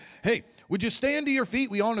Hey, would you stand to your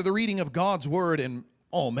feet? We honor the reading of God's word. And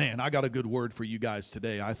oh man, I got a good word for you guys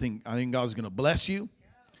today. I think God's going to bless you.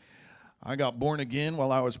 I got born again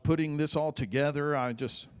while I was putting this all together.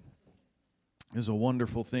 It's a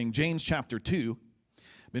wonderful thing. James chapter 2.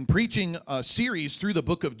 Been preaching a series through the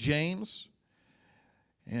book of James.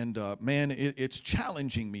 And man, it's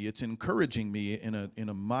challenging me. It's encouraging me in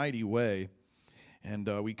a mighty way. And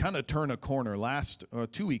we kind of turn a corner.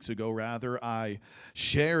 2 weeks ago, rather, I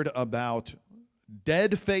shared about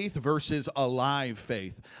dead faith versus alive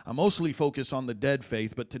faith. I mostly focus on the dead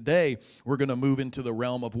faith, but today we're going to move into the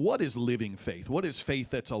realm of what is living faith. What is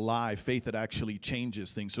faith that's alive, faith that actually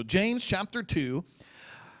changes things. So James chapter 2,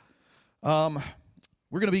 we're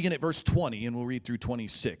going to begin at verse 20, and we'll read through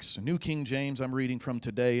 26. New King James I'm reading from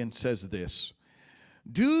today, and says this: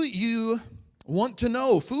 Do you want to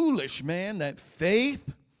know, foolish man, that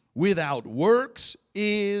faith without works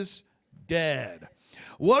is dead?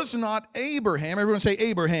 Was not Abraham, everyone say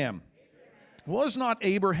Abraham. Was not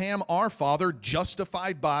Abraham, our father,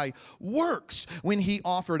 justified by works when he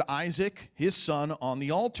offered Isaac, his son, on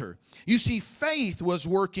the altar? You see, faith was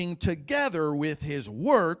working together with his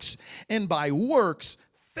works, and by works,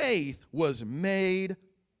 faith was made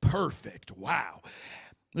perfect. Wow.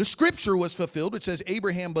 The scripture was fulfilled. It says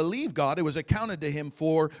Abraham believed God. It was accounted to him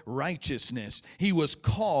for righteousness. He was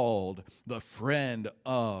called the friend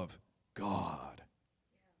of God.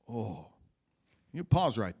 Oh, you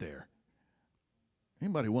pause right there.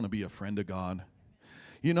 Anybody want to be a friend of God?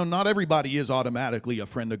 You know, not everybody is automatically a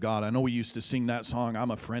friend of God. I know we used to sing that song,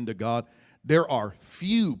 I'm a friend of God. There are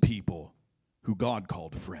few people who God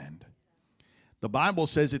called friend. The Bible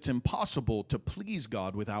says it's impossible to please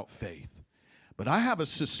God without faith. But I have a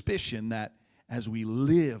suspicion that as we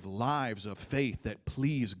live lives of faith that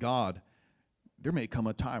please God, there may come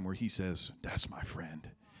a time where he says, that's my friend.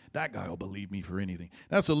 That guy will believe me for anything.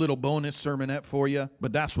 That's a little bonus sermonette for you,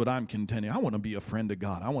 but that's what I'm contending. I want to be a friend of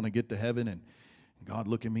God. I want to get to heaven and God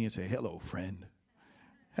look at me and say, hello, friend.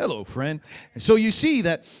 Hello, friend. And so you see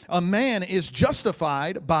that a man is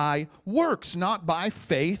justified by works, not by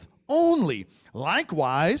faith only.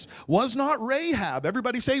 Likewise, was not Rahab,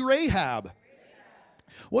 everybody say Rahab.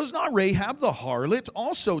 Was not Rahab the harlot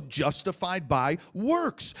also justified by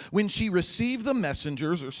works when she received the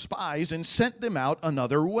messengers or spies and sent them out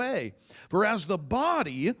another way? For as the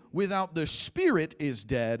body without the spirit is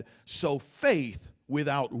dead, so faith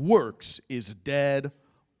without works is dead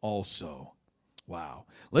also. Wow.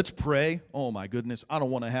 Let's pray. Oh my goodness. I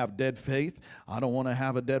don't want to have dead faith. I don't want to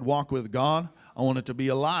have a dead walk with God. I want it to be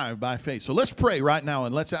alive by faith. So let's pray right now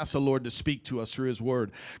and let's ask the Lord to speak to us through his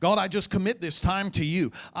word. God, I just commit this time to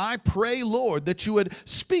you. I pray, Lord, that you would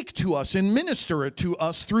speak to us and minister it to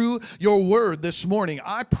us through your word this morning.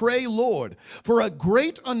 I pray, Lord, for a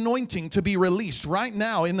great anointing to be released right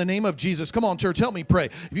now in the name of Jesus. Come on, church, help me pray.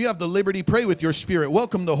 If you have the liberty, pray with your spirit.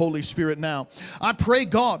 Welcome the Holy Spirit now. I pray,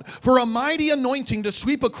 God, for a mighty anointing to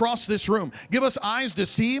sweep across this room. Give us eyes to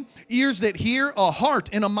see, ears that hear, a heart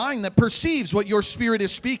and a mind that perceives what your spirit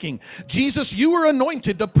is speaking. Jesus, you were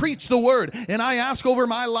anointed to preach the word, and I ask over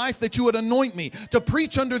my life that you would anoint me to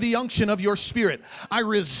preach under the unction of your spirit. I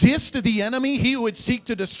resist the enemy, he who would seek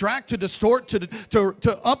to distract, to distort,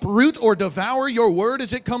 to uproot or devour your word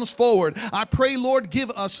as it comes forward. I pray, Lord,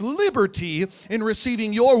 give us liberty in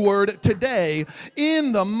receiving your word today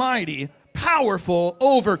in the mighty, powerful,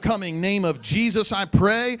 overcoming name of Jesus, I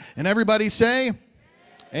pray. And everybody say,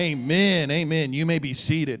 amen, amen. You may be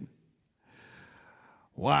seated.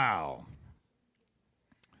 Wow.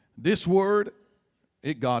 This word,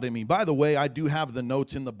 it got in me. By the way, I do have the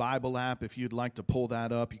notes in the Bible app. If you'd like to pull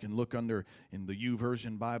that up, you can look under in the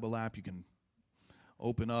YouVersion Bible app. You can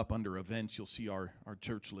open up under events. You'll see our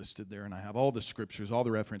church listed there, and I have all the scriptures, all the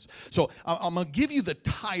reference. So I'm going to give you the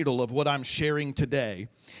title of what I'm sharing today,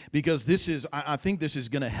 because I think this is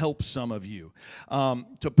going to help some of you.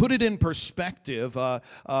 To put it in perspective,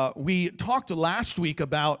 we talked last week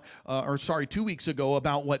about, 2 weeks ago,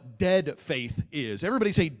 about what dead faith is.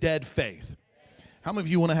 Everybody say dead faith. How many of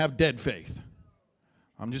you want to have dead faith?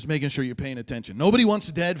 I'm just making sure you're paying attention. Nobody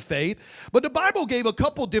wants dead faith. But the Bible gave a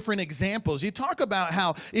couple different examples. You talk about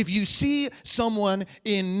how if you see someone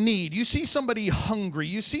in need, you see somebody hungry,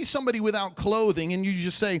 you see somebody without clothing, and you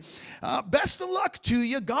just say, best of luck to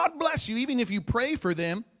you, God bless you, even if you pray for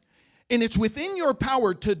them, and it's within your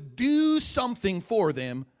power to do something for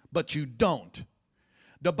them, but you don't.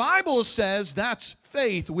 The Bible says that's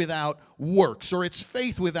faith without works, or it's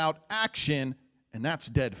faith without action, and that's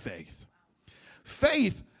dead faith.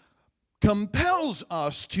 Faith compels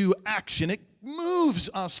us to action. It moves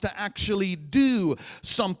us to actually do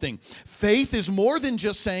something. Faith is more than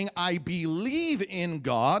just saying, I believe in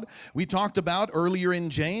God. We talked about earlier in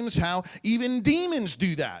James how even demons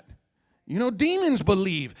do that. You know, demons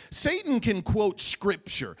believe. Satan can quote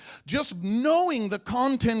scripture. Just knowing the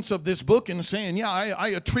contents of this book and saying, yeah, I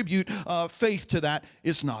attribute faith to that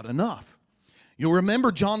is not enough. You'll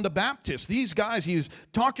remember John the Baptist. These guys, he was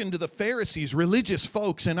talking to the Pharisees, religious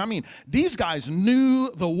folks, and I mean, these guys knew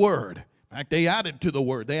the word. In fact, they added to the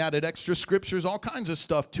word. They added extra scriptures, all kinds of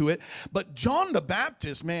stuff to it. But John the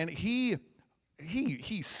Baptist, man, he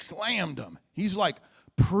slammed them. He's like,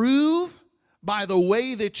 prove by the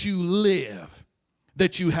way that you live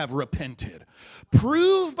that you have repented.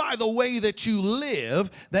 Prove by the way that you live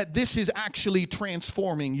that this is actually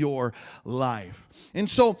transforming your life. And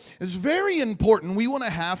so it's very important. We want to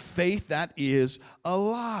have faith that is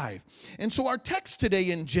alive. And so our text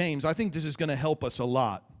today in James, I think this is going to help us a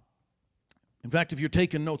lot. In fact, if you're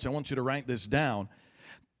taking notes, I want you to write this down.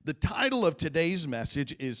 The title of today's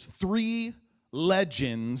message is 3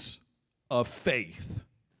 Legends of Faith.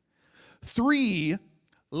 3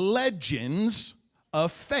 Legends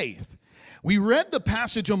of Faith. We read the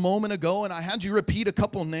passage a moment ago, and I had you repeat a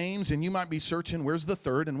couple names, and you might be searching, where's the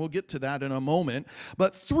third? And we'll get to that in a moment.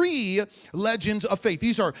 But 3 legends of faith.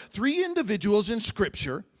 These are 3 individuals in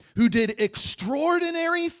Scripture who did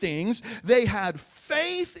extraordinary things. They had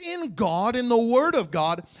faith in God, in the Word of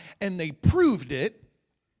God, and they proved it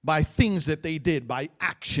by things that they did, by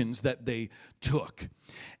actions that they took.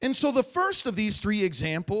 And so the first of these 3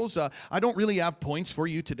 examples, I don't really have points for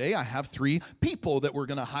you today. I have 3 people that we're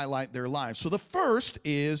going to highlight their lives. So the first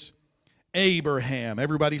is Abraham.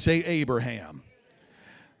 Everybody say Abraham.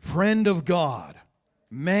 Friend of God.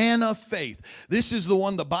 Man of faith. This is the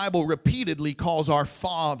one the Bible repeatedly calls our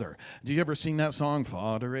father. Did you ever sing that song,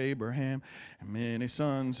 Father Abraham, many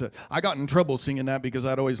sons? I got in trouble singing that because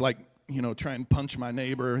I'd always try and punch my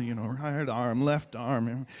neighbor, right arm, left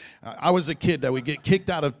arm. I was a kid that would get kicked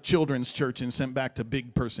out of children's church and sent back to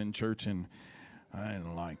big person church, and I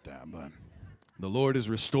didn't like that, but the Lord has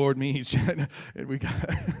restored me. We got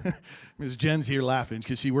Ms. Jen's here laughing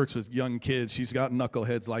because she works with young kids. She's got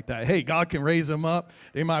knuckleheads like that. Hey, God can raise them up.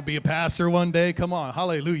 They might be a pastor one day. Come on,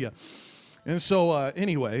 hallelujah. And so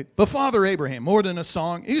anyway, but Father Abraham, more than a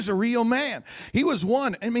song, he's a real man. He was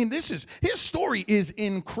one. I mean, his story is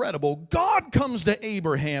incredible. God comes to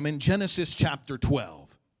Abraham in Genesis chapter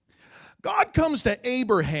 12. God comes to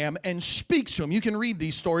Abraham and speaks to him. You can read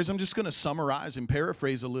these stories. I'm just going to summarize and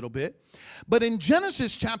paraphrase a little bit. But in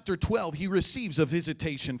Genesis chapter 12, he receives a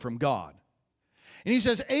visitation from God. And he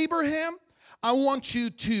says, Abraham, I want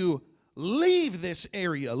you to leave this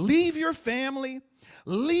area. Leave your family.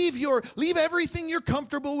 Leave everything you're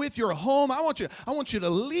comfortable with, your home. I want you to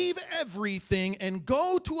leave everything and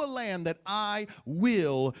go to a land that I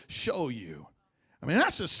will show you. I mean,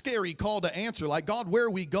 that's a scary call to answer. Like, God, where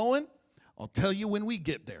are we going? I'll tell you when we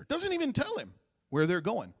get there. Doesn't even tell him where they're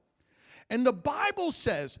going. And the Bible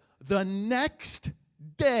says the next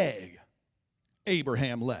day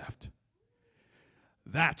Abraham left.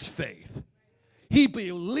 That's faith. He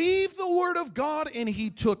believed the word of God and he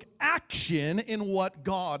took action in what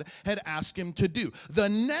God had asked him to do. The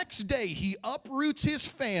next day he uproots his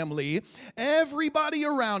family, everybody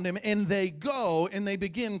around him, and they go and they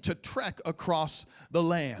begin to trek across the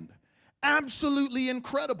land. Absolutely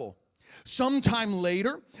incredible. Sometime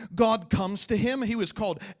later, God comes to him. He was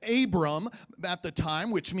called Abram at the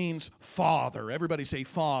time, which means father. Everybody say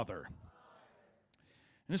father.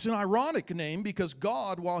 And it's an ironic name because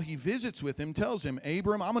God, while he visits with him, tells him,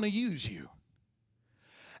 Abram, I'm going to use you.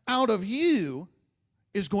 Out of you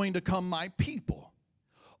is going to come my people.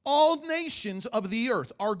 All nations of the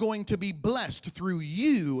earth are going to be blessed through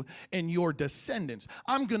you and your descendants.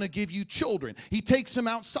 I'm going to give you children. He takes them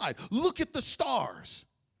outside. Look at the stars.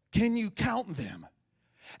 Can you count them?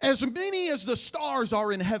 As many as the stars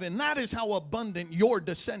are in heaven, that is how abundant your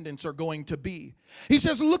descendants are going to be. He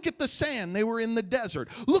says, look at the sand. They were in the desert.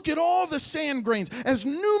 Look at all the sand grains. As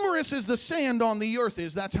numerous as the sand on the earth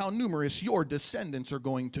is, that's how numerous your descendants are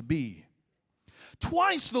going to be.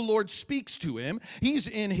 Twice the Lord speaks to him. He's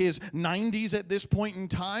in his 90s at this point in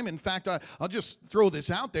time. In fact, I'll just throw this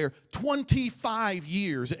out there. 25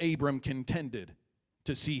 years Abram contended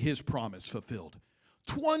to see his promise fulfilled.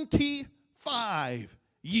 25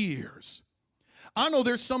 years. I know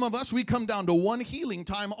there's some of us, we come down to one healing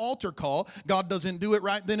time altar call. God doesn't do it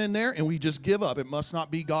right then and there, and we just give up. It must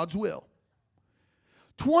not be God's will.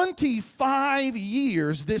 25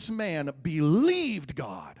 years this man believed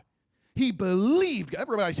God. He believed.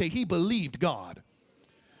 Everybody say he believed God.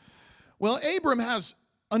 Well, Abram has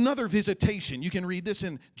another visitation. You can read this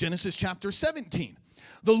in Genesis chapter 17.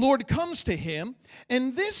 The Lord comes to him,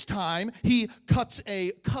 and this time he cuts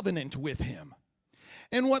a covenant with him.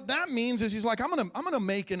 And what that means is he's like, I'm gonna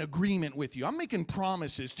make an agreement with you. I'm making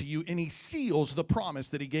promises to you, and he seals the promise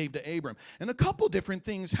that he gave to Abram. And a couple different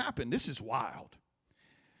things happen. This is wild.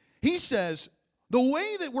 He says, the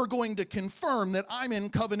way that we're going to confirm that I'm in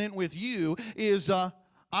covenant with you is I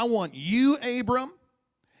want you, Abram,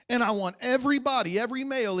 and I want everybody, every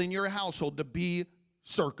male in your household to be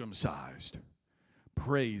circumcised.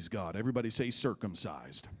 Praise God. Everybody say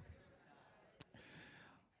circumcised.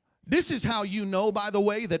 This is how you know, by the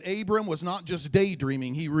way, that Abram was not just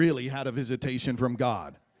daydreaming. He really had a visitation from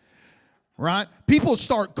God. Right? People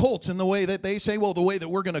start cults in the way that they say, well, the way that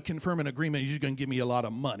we're going to confirm an agreement is you're going to give me a lot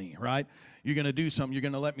of money, right? You're going to do something. You're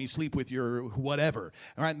going to let me sleep with your whatever.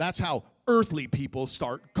 All right? That's how earthly people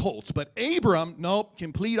start cults. But Abram, nope,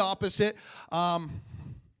 complete opposite. We're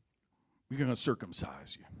going to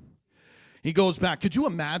circumcise you. He goes back. Could you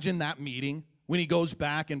imagine that meeting when he goes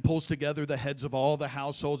back and pulls together the heads of all the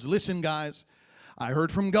households? Listen, guys, I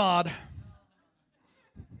heard from God.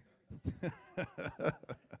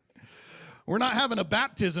 We're not having a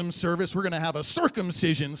baptism service. We're going to have a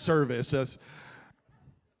circumcision service.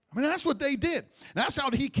 That's what they did. That's how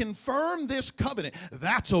he confirmed this covenant.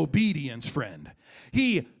 That's obedience, friend.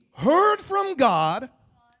 He heard from God,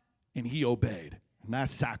 and he obeyed. And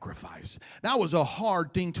that's sacrifice. That was a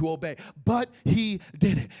hard thing to obey, but he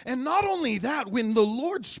did it. And not only that, when the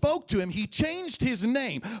Lord spoke to him, he changed his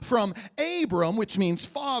name from Abram, which means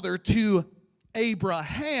father, to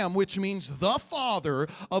Abraham, which means the father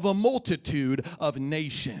of a multitude of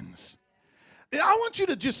nations. I want you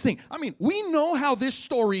to just think, we know how this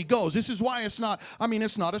story goes. This is why it's not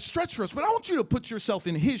a stretch for us, but I want you to put yourself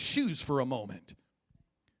in his shoes for a moment.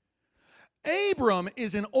 Abram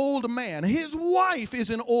is an old man. His wife is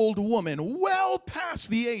an old woman, well past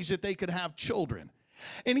the age that they could have children.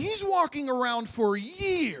 And he's walking around for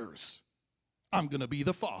years. I'm going to be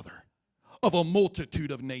the father of a multitude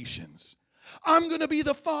of nations. I'm going to be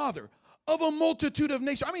the father of a multitude of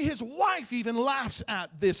nations. His wife even laughs at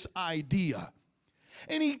this idea.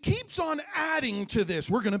 And he keeps on adding to this.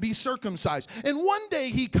 We're going to be circumcised. And one day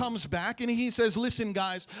he comes back and he says, listen,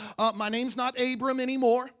 guys, my name's not Abram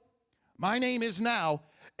anymore. My name is now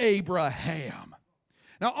Abraham.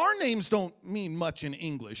 Now, our names don't mean much in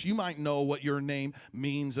English. You might know what your name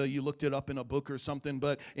means. You looked it up in a book or something.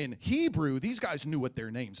 But in Hebrew, these guys knew what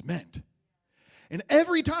their names meant. And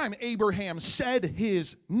every time Abraham said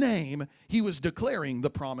his name, he was declaring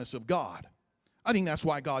the promise of God. I think that's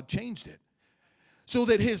why God changed it. So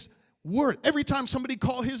that his word, every time somebody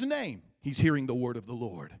called his name, he's hearing the word of the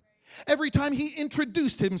Lord. Every time he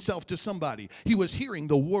introduced himself to somebody, he was hearing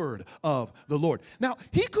the word of the Lord. Now,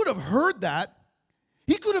 he could have heard that.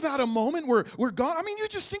 He could have had a moment where God, you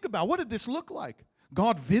just think about, what did this look like?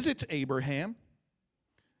 God visits Abraham,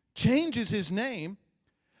 changes his name.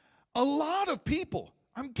 A lot of people,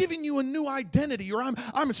 I'm giving you a new identity, or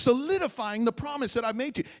I'm solidifying the promise that I've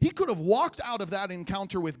made to you. He could have walked out of that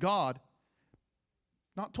encounter with God,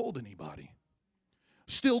 not told anybody.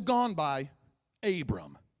 Still gone by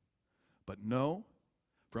Abram. But no,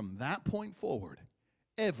 from that point forward,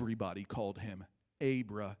 everybody called him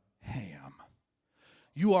Abraham.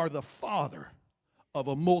 You are the father of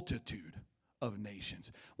a multitude of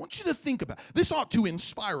nations. I want you to think about, this ought to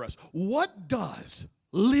inspire us. What does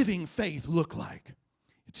living faith look like?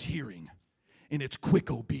 It's hearing, and it's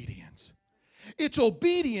quick obedience. It's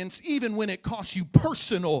obedience even when it costs you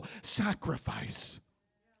personal sacrifice.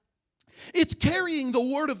 It's carrying the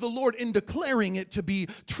word of the Lord and declaring it to be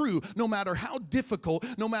true, no matter how difficult,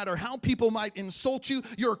 no matter how people might insult you.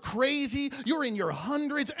 You're crazy. You're in your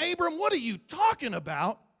hundreds. Abram, what are you talking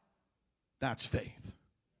about? That's faith.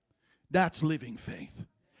 That's living faith.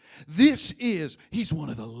 He's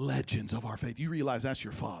one of the legends of our faith. You realize that's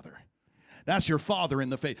your father. That's your father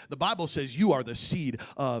in the faith. The Bible says you are the seed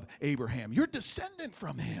of Abraham. You're descendant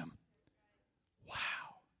from him. Wow.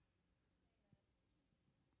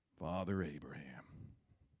 Father Abraham.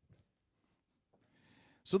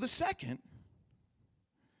 So the second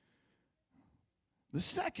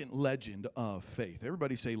legend of faith.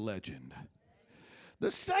 Everybody say legend.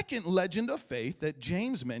 The second legend of faith that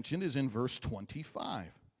James mentioned is in verse 25.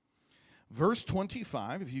 Verse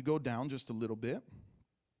 25, if you go down just a little bit,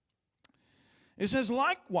 it says,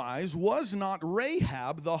 likewise was not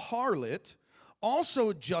Rahab the harlot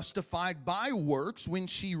also justified by works when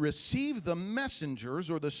she received the messengers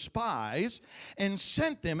or the spies and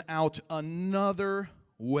sent them out another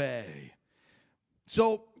way.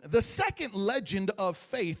 So the second legend of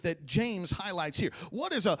faith that James highlights here.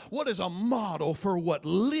 What is a model for what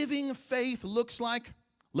living faith looks like?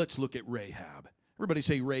 Let's look at Rahab. Everybody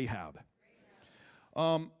say Rahab.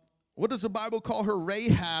 What does the Bible call her?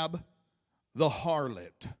 Rahab the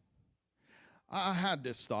harlot. I had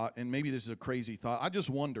this thought, and maybe this is a crazy thought. I just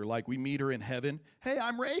wonder, like we meet her in heaven. Hey,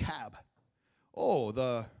 I'm Rahab. Oh,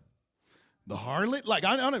 the harlot? Like,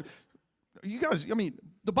 I don't know. You guys, I mean,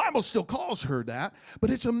 the Bible still calls her that, but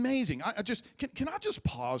it's amazing. Can I just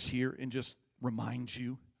pause here and just remind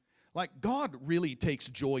you? Like, God really takes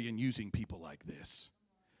joy in using people like this.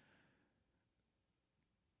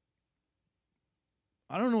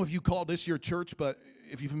 I don't know if you call this your church, but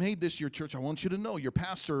if you've made this your church, I want you to know your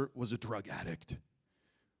pastor was a drug addict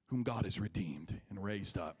whom God has redeemed and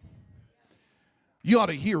raised up. You ought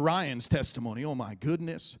to hear Ryan's testimony. Oh, my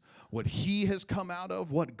goodness. What he has come out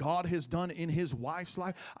of, what God has done in his wife's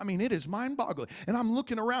life. I mean, it is mind-boggling. And I'm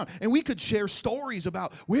looking around, and we could share stories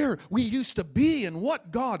about where we used to be and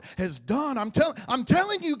what God has done. I'm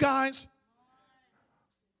telling you guys,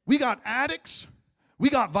 we got addicts. We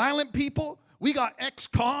got violent people. We got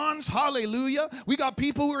ex-cons, hallelujah. We got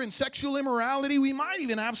people who are in sexual immorality. We might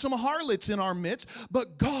even have some harlots in our midst.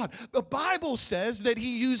 But God, the Bible says that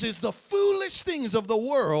he uses the foolish things of the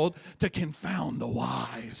world to confound the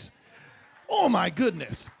wise. Oh, my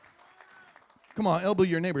goodness. Come on, elbow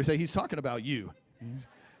your neighbor. Say, he's talking about you.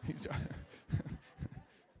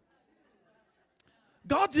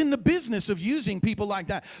 God's in the business of using people like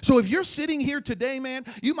that. So if you're sitting here today, man,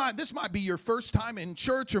 this might be your first time in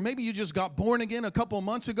church, or maybe you just got born again a couple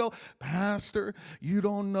months ago. Pastor, you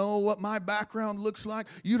don't know what my background looks like.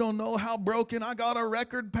 You don't know how broken. I got a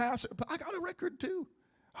record, Pastor. I got a record too.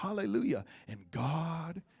 Hallelujah. And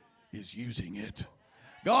God is using it.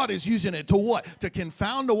 God is using it to what? To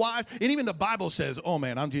confound the wise. And even the Bible says, oh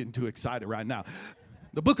man, I'm getting too excited right now.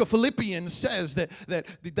 The book of Philippians says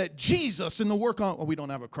that Jesus in the work on, we don't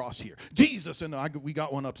have a cross here. Jesus, and we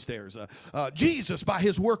got one upstairs. Jesus, by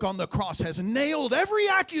his work on the cross, has nailed every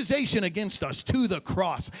accusation against us to the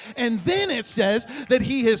cross. And then it says that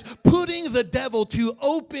he is putting the devil to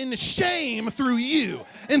open shame through you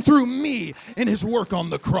and through me in his work on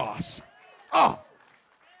the cross. Oh.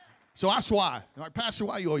 So that's why, like, Pastor,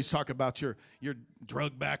 why you always talk about your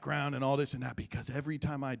drug background and all this and that? Because every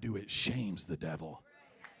time I do, it shames the devil.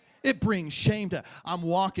 It brings shame to, I'm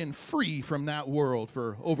walking free from that world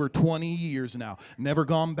for over 20 years now. Never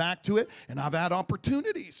gone back to it, and I've had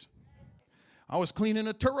opportunities. I was cleaning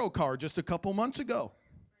a Turo car just a couple months ago.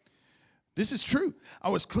 This is true. I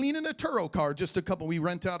was cleaning a Turo car we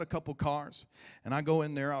rent out a couple cars, and I go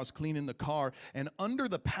in there, I was cleaning the car, and under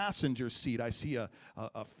the passenger seat, I see a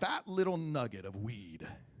fat little nugget of weed.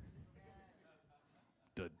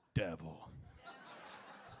 The devil.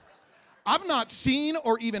 I've not seen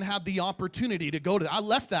or even had the opportunity to go to. I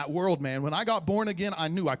left that world, man. When I got born again, I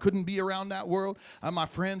knew I couldn't be around that world. My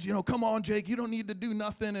friends, come on, Jake, you don't need to do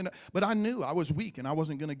nothing. But I knew I was weak, and I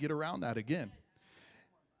wasn't going to get around that again.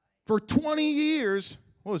 For 20 years,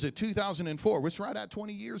 what was it, 2004? It's right at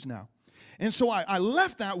 20 years now. And so I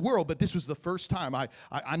left that world, but this was the first time.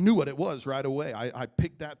 I knew what it was right away. I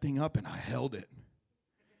picked that thing up, and I held it.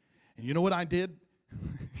 And you know what I did?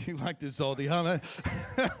 You like this, Aldi, huh?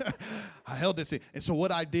 I held this in. And so what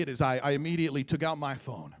I did is I immediately took out my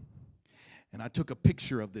phone, and I took a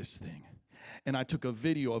picture of this thing, and I took a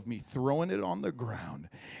video of me throwing it on the ground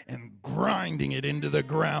and grinding it into the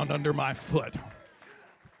ground under my foot.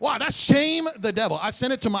 Wow, that's shame the devil. I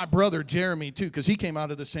sent it to my brother, Jeremy, too, because he came out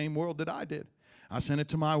of the same world that I did. I sent it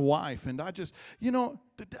to my wife, and I just, the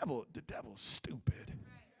devil's stupid.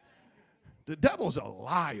 The devil's a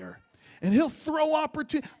liar. And he'll throw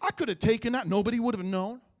opportunity. I could have taken that. Nobody would have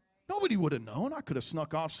known. Nobody would have known. I could have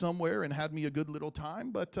snuck off somewhere and had me a good little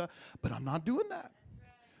time, but I'm not doing that.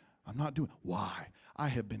 I'm not doing. Why? I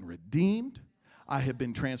have been redeemed. I have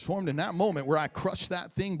been transformed. In that moment where I crushed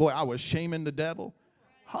that thing, boy, I was shaming the devil.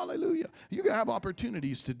 Hallelujah. You're going to have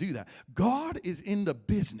opportunities to do that. God is in the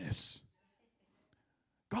business.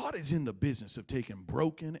 God is in the business of taking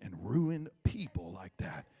broken and ruined people like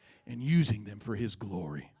that and using them for his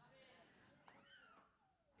glory.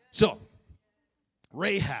 So,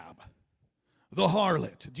 Rahab, the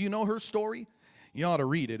harlot. Do you know her story? You ought to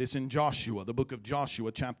read it. It's in Joshua, the book of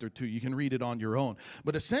Joshua, chapter 2. You can read it on your own.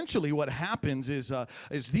 But essentially what happens is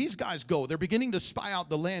these guys go. They're beginning to spy out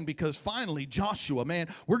the land because finally Joshua, man,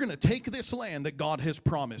 we're going to take this land that God has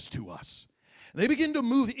promised to us. They begin to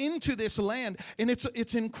move into this land, and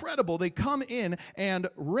it's incredible. They come in, and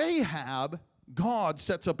Rahab, God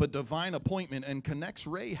sets up a divine appointment and connects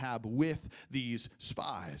Rahab with these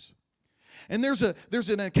spies. And there's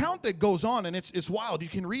an account that goes on, and it's wild. You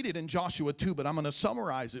can read it in Joshua 2, but I'm going to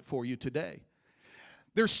summarize it for you today.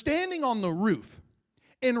 They're standing on the roof,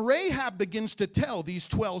 and Rahab begins to tell these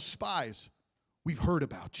 12 spies, we've heard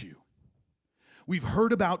about you. We've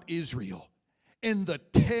heard about Israel, and the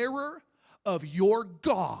terror of your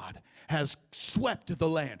God has swept the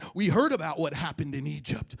land. We heard about what happened in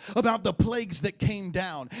Egypt, about the plagues that came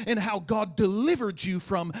down, and how God delivered you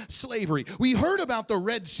from slavery. We heard about the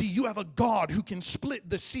Red Sea. You have a God who can split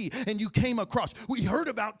the sea, and you came across. We heard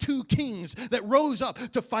about 2 kings that rose up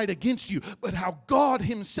to fight against you, but how God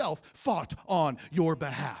himself fought on your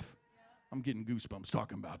behalf. I'm getting goosebumps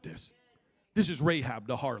talking about this. This is Rahab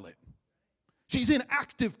the harlot. She's in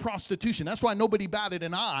active prostitution. That's why nobody batted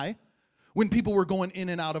an eye when people were going in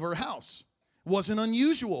and out of her house. It wasn't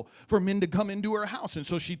unusual for men to come into her house. And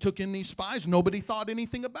so she took in these spies. Nobody thought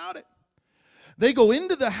anything about it. They go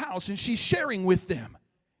into the house and she's sharing with them.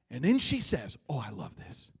 And then she says, oh, I love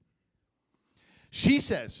this. She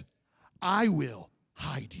says, I will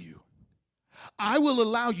hide you. I will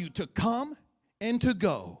allow you to come and to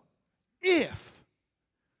go if,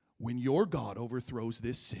 when your God overthrows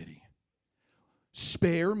this city,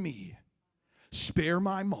 spare me, spare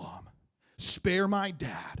my mom, spare my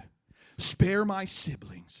dad, spare my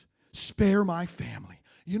siblings, spare my family.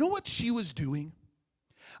 You know what she was doing?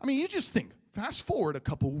 I mean, you just think, fast forward a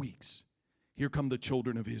couple weeks. Here come the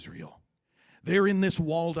children of Israel. They're in this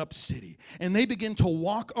walled up city, and they begin to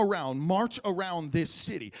walk around, march around this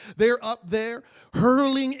city. They're up there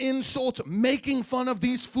hurling insults, making fun of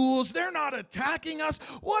these fools. They're not attacking us.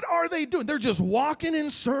 What are they doing? They're just walking in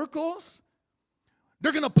circles.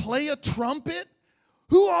 They're going to play a trumpet.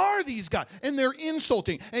 Who are these guys? And they're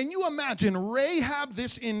insulting. And you imagine Rahab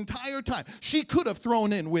this entire time. She could have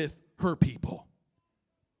thrown in with her people.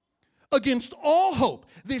 Against all hope,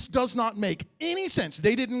 this does not make any sense.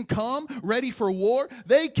 They didn't come ready for war.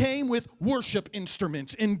 They came with worship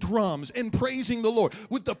instruments and drums and praising the Lord,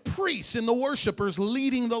 with the priests and the worshipers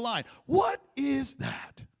leading the line. What is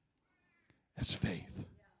that? That's faith.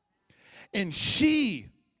 And she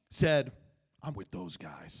said, I'm with those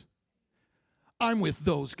guys. I'm with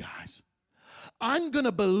those guys. I'm going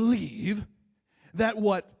to believe that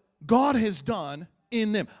what God has done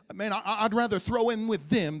in them. Man, I'd rather throw in with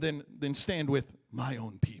them than stand with my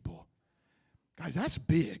own people. Guys, that's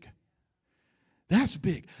big. That's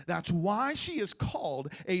big. That's why she is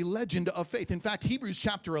called a legend of faith. In fact, Hebrews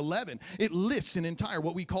chapter 11, it lists an entire,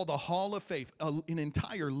 what we call the Hall of Faith, an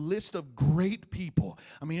entire list of great people.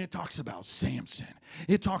 I mean, it talks about Samson.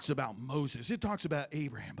 It talks about Moses. It talks about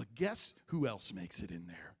Abraham. But guess who else makes it in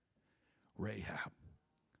there? Rahab,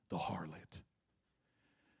 the harlot.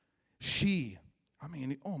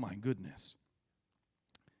 Oh my goodness.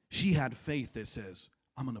 She had faith that says,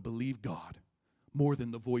 I'm going to believe God more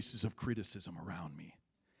than the voices of criticism around me.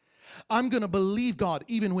 I'm going to believe God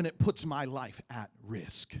even when it puts my life at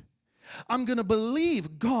risk. I'm going to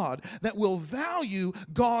believe God that will value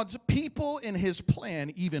God's people and his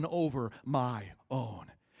plan even over my own.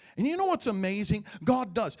 And you know what's amazing?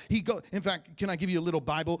 God does. In fact, can I give you a little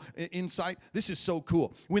Bible insight? This is so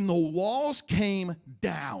cool. When the walls came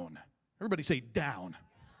down, everybody say down.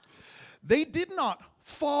 They did not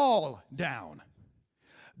fall down.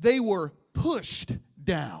 They were pushed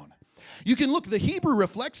down. You can look, the Hebrew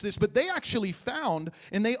reflects this, but they actually found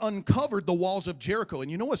and they uncovered the walls of Jericho. And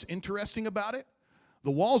you know what's interesting about it?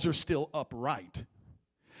 The walls are still upright.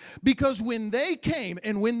 Because when they came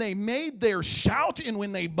and when they made their shout and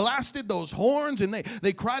when they blasted those horns and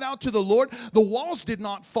they cried out to the Lord, the walls did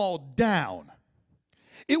not fall down.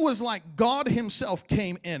 It was like God himself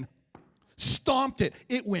came and stomped it.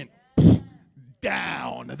 It went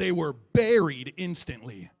down. They were buried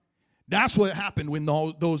instantly. That's what happened when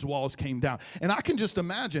those walls came down. And I can just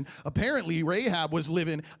imagine, apparently Rahab was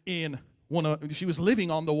living in she was living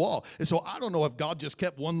on the wall. And so I don't know if God just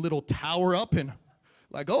kept one little tower up and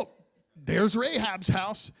like, oh, there's Rahab's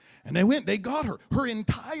house. And they got her. Her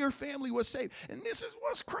entire family was saved. And this is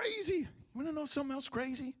what's crazy. You want to know something else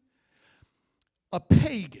crazy? A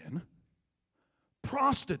pagan,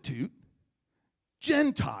 prostitute,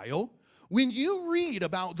 Gentile, when you read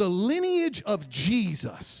about the lineage of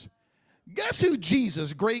Jesus, guess who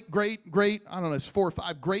Jesus, great, I don't know, it's 4 or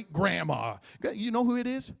 5, great grandma. You know who it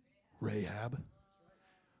is? Rahab.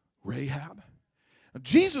 Rahab.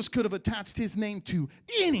 Jesus could have attached his name to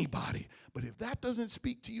anybody, but if that doesn't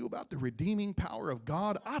speak to you about the redeeming power of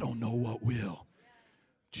God, I don't know what will.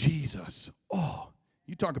 Jesus. Oh,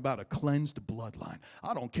 you talk about a cleansed bloodline.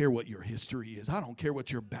 I don't care what your history is. I don't care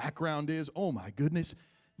what your background is. Oh my goodness,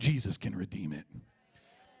 Jesus can redeem it.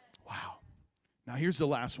 Wow. Now here's the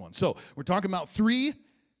last one. So we're talking about 3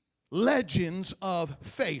 legends of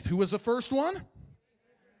faith. Who was the first one?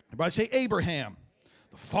 Everybody say Abraham,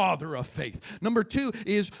 the father of faith. Number 2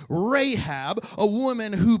 is Rahab, a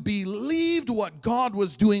woman who believed what God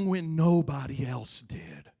was doing when nobody else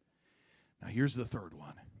did. Now here's the third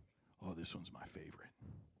one. Oh, this one's my favorite.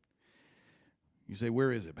 You say,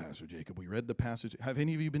 where is it, Pastor Jacob? We read the passage. Have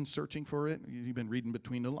any of you been searching for it? You've been reading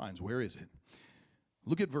between the lines. Where is it?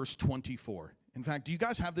 Look at verse 24. In fact, do you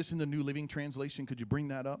guys have this in the New Living Translation? Could you bring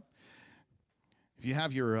that up? If you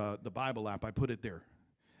have your the Bible app, I put it there.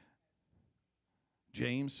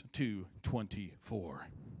 James 2:24.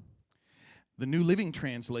 The New Living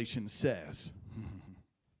Translation says,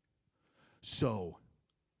 so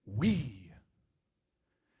we.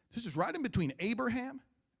 This is right in between Abraham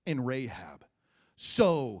and Rahab.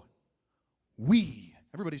 So we.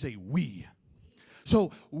 Everybody say we.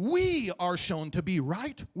 So we are shown to be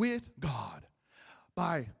right with God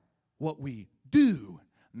by what we do,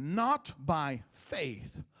 not by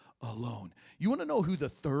faith alone. You want to know who the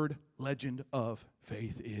third legend of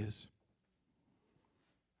faith is?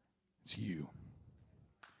 It's you.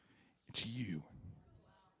 It's you.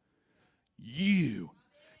 You.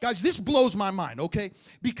 Guys, this blows my mind, okay?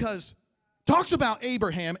 Because it talks about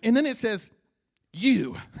Abraham, and then it says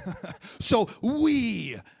you. So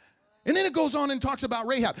we. And then it goes on and talks about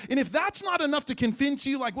Rahab. And if that's not enough to convince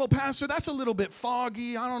you, like, well, Pastor, that's a little bit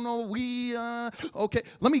foggy. I don't know, okay.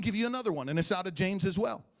 Let me give you another one, and it's out of James as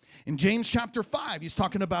well. In James chapter 5, he's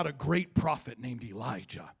talking about a great prophet named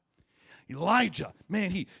Elijah. Elijah, man,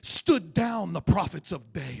 he stood down the prophets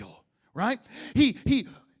of Baal, right? He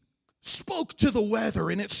spoke to the weather,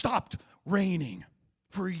 and it stopped raining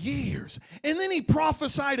for years. And then he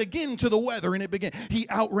prophesied again to the weather, and it began. He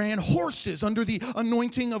outran horses under the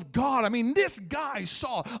anointing of God. I mean, this guy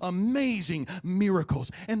saw amazing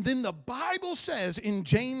miracles. And then the Bible says in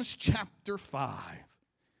James chapter 5,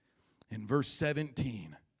 in verse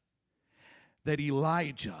 17, that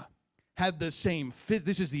Elijah had the same,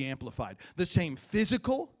 this is the Amplified, the same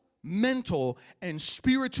physical, mental, and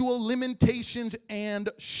spiritual limitations and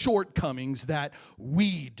shortcomings that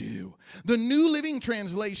we do. The New Living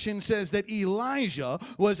Translation says that Elijah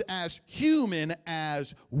was as human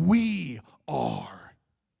as we are.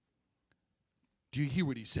 Do you hear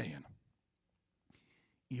what he's saying?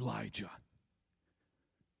 Elijah,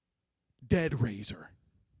 dead raiser,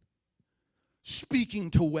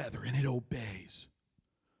 speaking to weather and it obeys,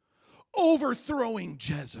 overthrowing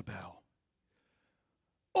Jezebel,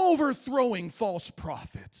 overthrowing false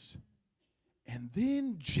prophets. And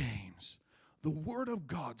then James, the Word of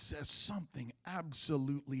God, says something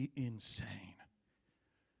absolutely insane.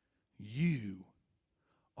 You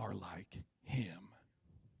are like him.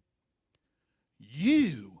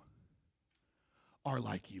 You are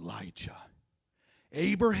like Elijah.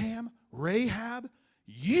 Abraham, Rahab,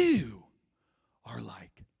 you are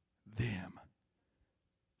like them.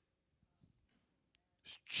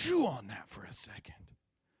 Just chew on that for a second.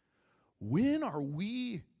 When are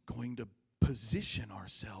we going to position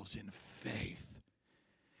ourselves in faith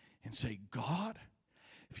and say, God,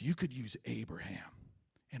 if you could use Abraham,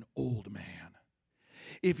 an old man,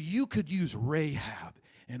 if you could use Rahab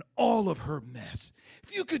and all of her mess,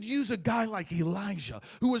 if you could use a guy like Elijah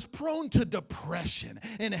who was prone to depression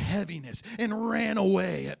and heaviness and ran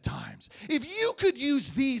away at times, if you could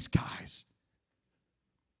use these guys,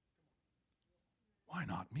 why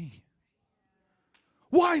not me?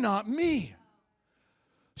 Why not me?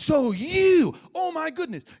 So you, oh my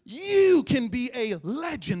goodness, you can be a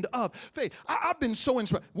legend of faith. I've been so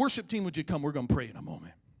inspired. Worship team, would you come? We're going to pray in a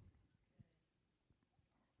moment.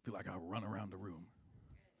 I feel like I'll run around the room.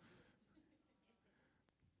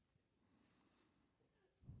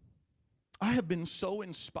 I have been so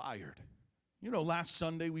inspired. You know, last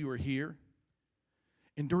Sunday we were here,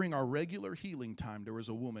 and during our regular healing time, there was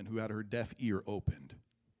a woman who had her deaf ear opened.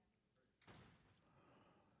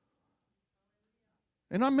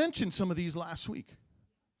 And I mentioned some of these last week.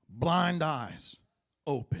 Blind eyes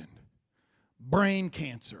opened. Brain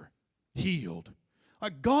cancer healed.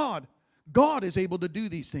 Like God is able to do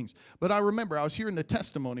these things. But I remember I was hearing the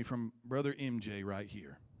testimony from Brother MJ right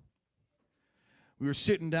here. We were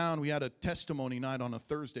sitting down. We had a testimony night on a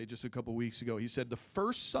Thursday just a couple weeks ago. He said the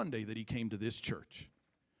first Sunday that he came to this church,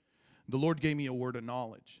 the Lord gave me a word of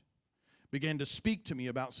knowledge. Began to speak to me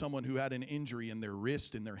about someone who had an injury in their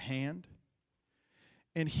wrist, in their hand.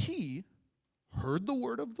 And he heard the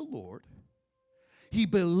word of the Lord. He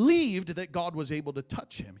believed that God was able to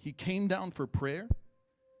touch him. He came down for prayer,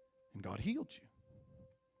 and God healed you.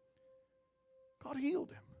 God healed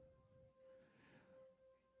him.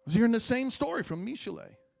 I was hearing the same story from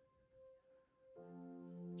Michelet.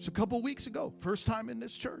 It's a couple weeks ago. First time in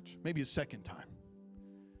this church. Maybe a second time.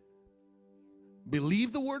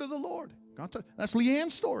 Believe the word of the Lord. That's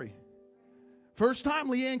Leanne's story. First time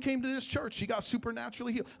Leanne came to this church, she got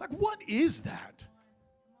supernaturally healed. Like, what is that?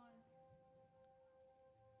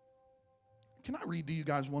 Can I read to you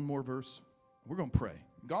guys one more verse? We're going to pray.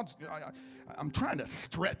 I'm trying to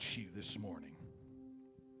stretch you this morning.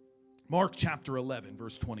 Mark chapter 11,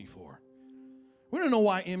 verse 24. We don't know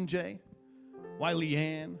why MJ, why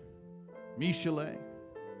Leanne, Michele,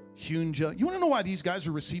 Hunja. You want to know why these guys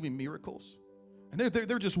are receiving miracles? And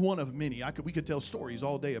they're just one of many. We could tell stories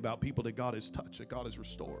all day about people that God has touched, that God has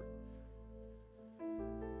restored.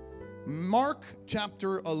 Mark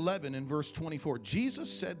chapter 11 and verse 24.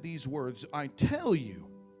 Jesus said these words, I tell you,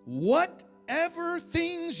 whatever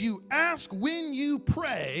things you ask when you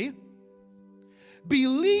pray,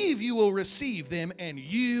 believe you will receive them and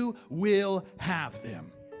you will have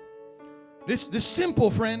them. This simple,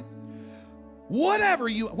 friend. What are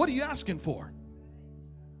you asking for?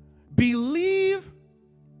 Believe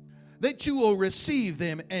that you will receive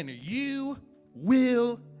them and you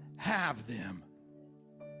will have them.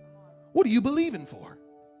 What are you believing for?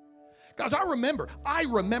 Guys, I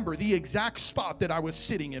remember the exact spot that I was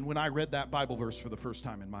sitting in when I read that Bible verse for the first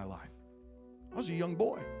time in my life. I was a young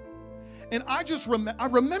boy. And I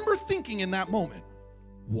remember thinking in that moment,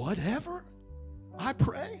 whatever I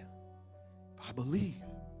pray, if I believe,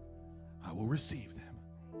 I will receive them.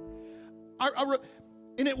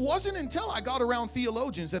 And it wasn't until I got around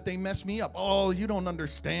theologians that they messed me up. Oh, you don't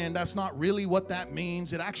understand. That's not really what that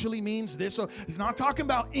means. It actually means this. So it's not talking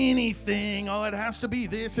about anything. Oh, it has to be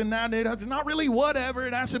this and that. It's not really whatever.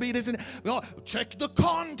 It has to be this and that. Well, check the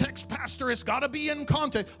context, Pastor. It's got to be in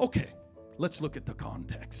context. Okay, let's look at the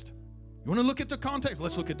context. You want to look at the context?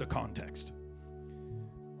 Let's look at the context.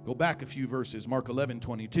 Go back a few verses. Mark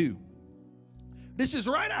 11:22. This is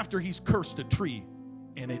right after he's cursed a tree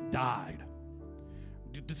and it died.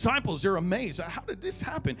 The disciples, they're amazed. How did this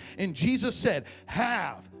happen? And Jesus said,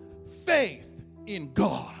 have faith in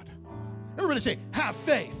God. Everybody say, have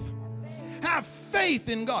faith. Have faith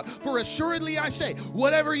in God. For assuredly I say,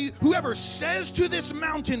 whoever says to this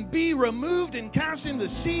mountain, be removed and cast in the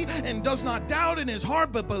sea, and does not doubt in his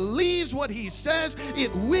heart, but believes what he says,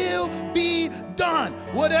 it will be done.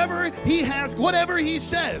 Whatever he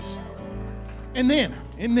says. And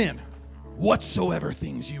then, whatsoever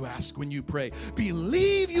things you ask when you pray,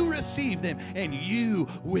 believe you receive them, and you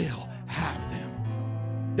will have them.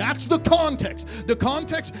 That's the context. The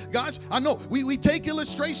context, guys, I know we take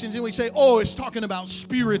illustrations and we say, oh, it's talking about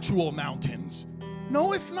spiritual mountains.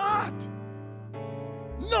 No, it's not.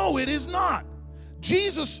 No, it is not.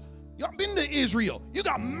 Jesus, you've been to Israel. You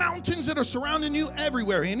got mountains that are surrounding you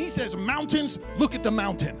everywhere. And he says, mountains, look at the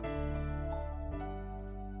mountain.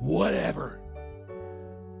 Whatever.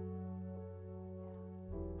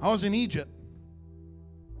 I was in Egypt,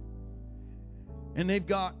 and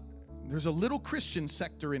there's a little Christian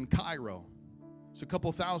sector in Cairo. It's a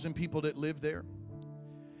couple thousand people that live there.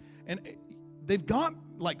 And they've got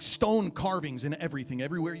like stone carvings and everything,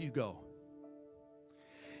 everywhere you go.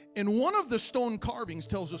 And one of the stone carvings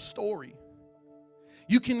tells a story.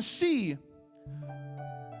 You can see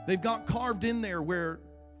they've got carved in there where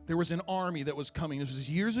there was an army that was coming. This was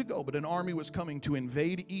years ago, but an army was coming to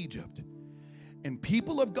invade Egypt. And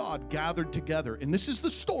people of God gathered together. And this is the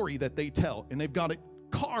story that they tell. And they've got it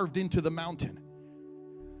carved into the mountain.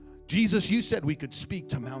 Jesus, you said we could speak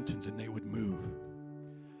to mountains and they would move.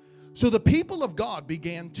 So the people of God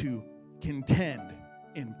began to contend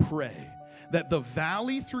and pray that the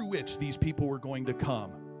valley through which these people were going to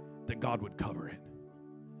come, that God would cover it.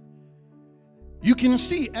 You can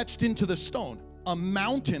see etched into the stone a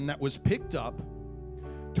mountain that was picked up,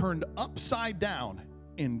 turned upside down,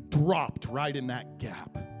 and dropped right in that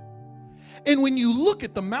gap. And when you look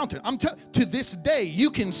at the mountain, to this day,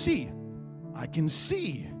 you can see. I can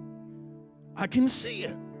see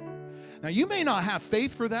it. Now, you may not have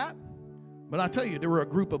faith for that, but I tell you, there were a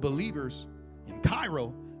group of believers in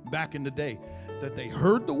Cairo back in the day that they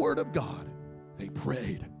heard the word of God, they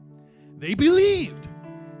prayed, they believed,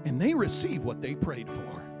 and they received what they prayed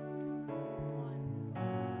for.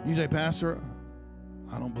 You say, Pastor,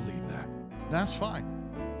 I don't believe that. That's fine.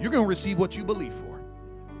 You're going to receive what you believe for.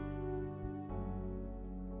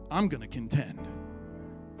 I'm going to contend.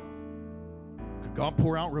 Could God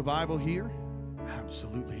pour out revival here?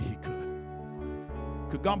 Absolutely, he could.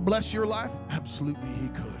 Could God bless your life? Absolutely, he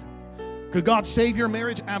could. Could God save your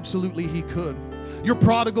marriage? Absolutely, he could. Your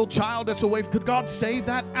prodigal child that's away, could God save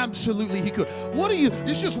that? Absolutely, he could. What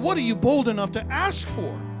are you bold enough to ask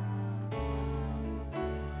for?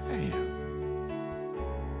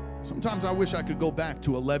 Sometimes I wish I could go back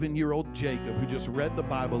to 11-year-old Jacob who just read the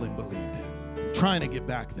Bible and believed it. I'm trying to get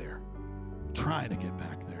back there. I'm trying to get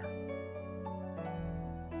back there.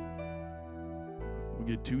 We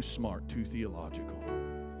get too smart, too theological.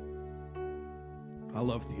 I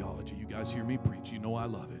love theology. You guys hear me preach. You know I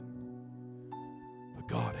love it. But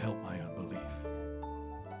God, help my unbelief.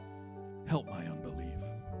 Help my unbelief.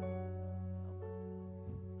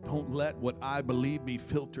 Don't let what I believe be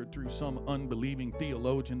filtered through some unbelieving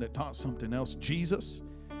theologian that taught something else. Jesus,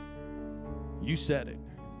 you said it.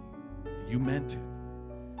 You meant it.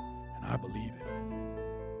 And I believe it.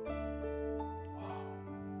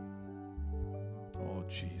 Oh,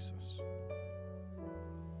 Jesus.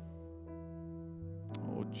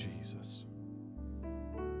 Oh, Jesus.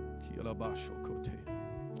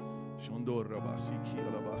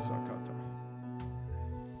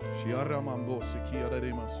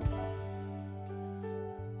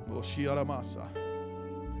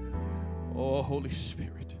 Oh, Holy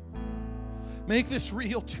Spirit, make this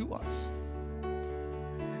real to us.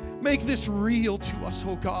 Make this real to us,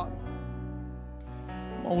 oh God.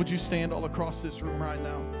 Come on, would you stand all across this room right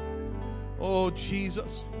now? Oh,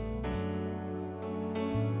 Jesus.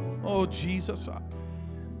 Oh, Jesus.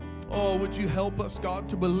 Oh, would you help us, God,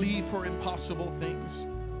 to believe for impossible things.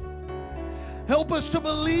 Help us to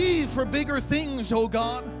believe for bigger things, oh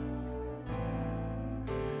God.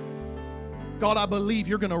 God, I believe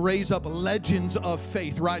you're going to raise up legends of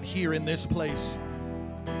faith right here in this place.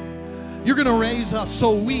 You're going to raise us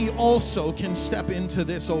so we also can step into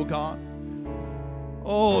this, oh God.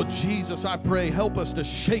 Oh, Jesus, I pray, help us to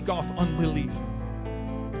shake off unbelief.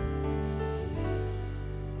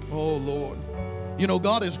 Oh, Lord. You know,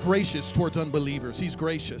 God is gracious towards unbelievers. He's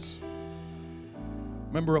gracious.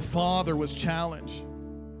 Remember, a father was challenged.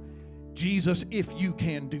 Jesus, if you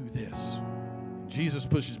can do this. Jesus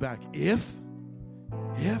pushes back. If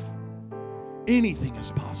anything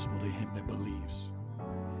is possible to him that believes.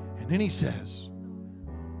 And then he says,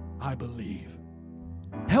 I believe.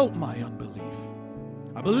 Help my unbelief.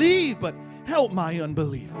 I believe, but help my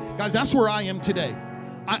unbelief. Guys, that's where I am today.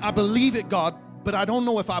 I believe it, God, but I don't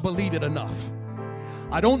know if I believe it enough.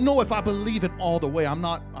 I don't know if I believe it all the way. I'm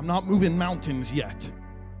not moving mountains yet.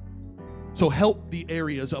 So help the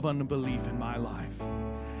areas of unbelief in my life.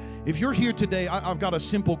 If you're here today, I've got a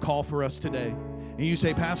simple call for us today. And you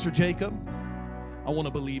say, Pastor Jacob, I want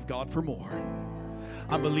to believe God for more.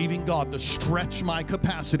 I'm believing God to stretch my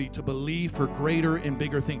capacity to believe for greater and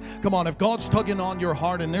bigger things. Come on, if God's tugging on your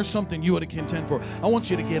heart and there's something you ought to contend for, I want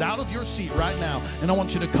you to get out of your seat right now and I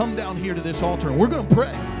want you to come down here to this altar and we're going to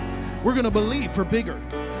pray. We're going to believe for bigger.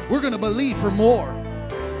 We're going to believe for more.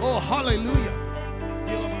 Oh, hallelujah.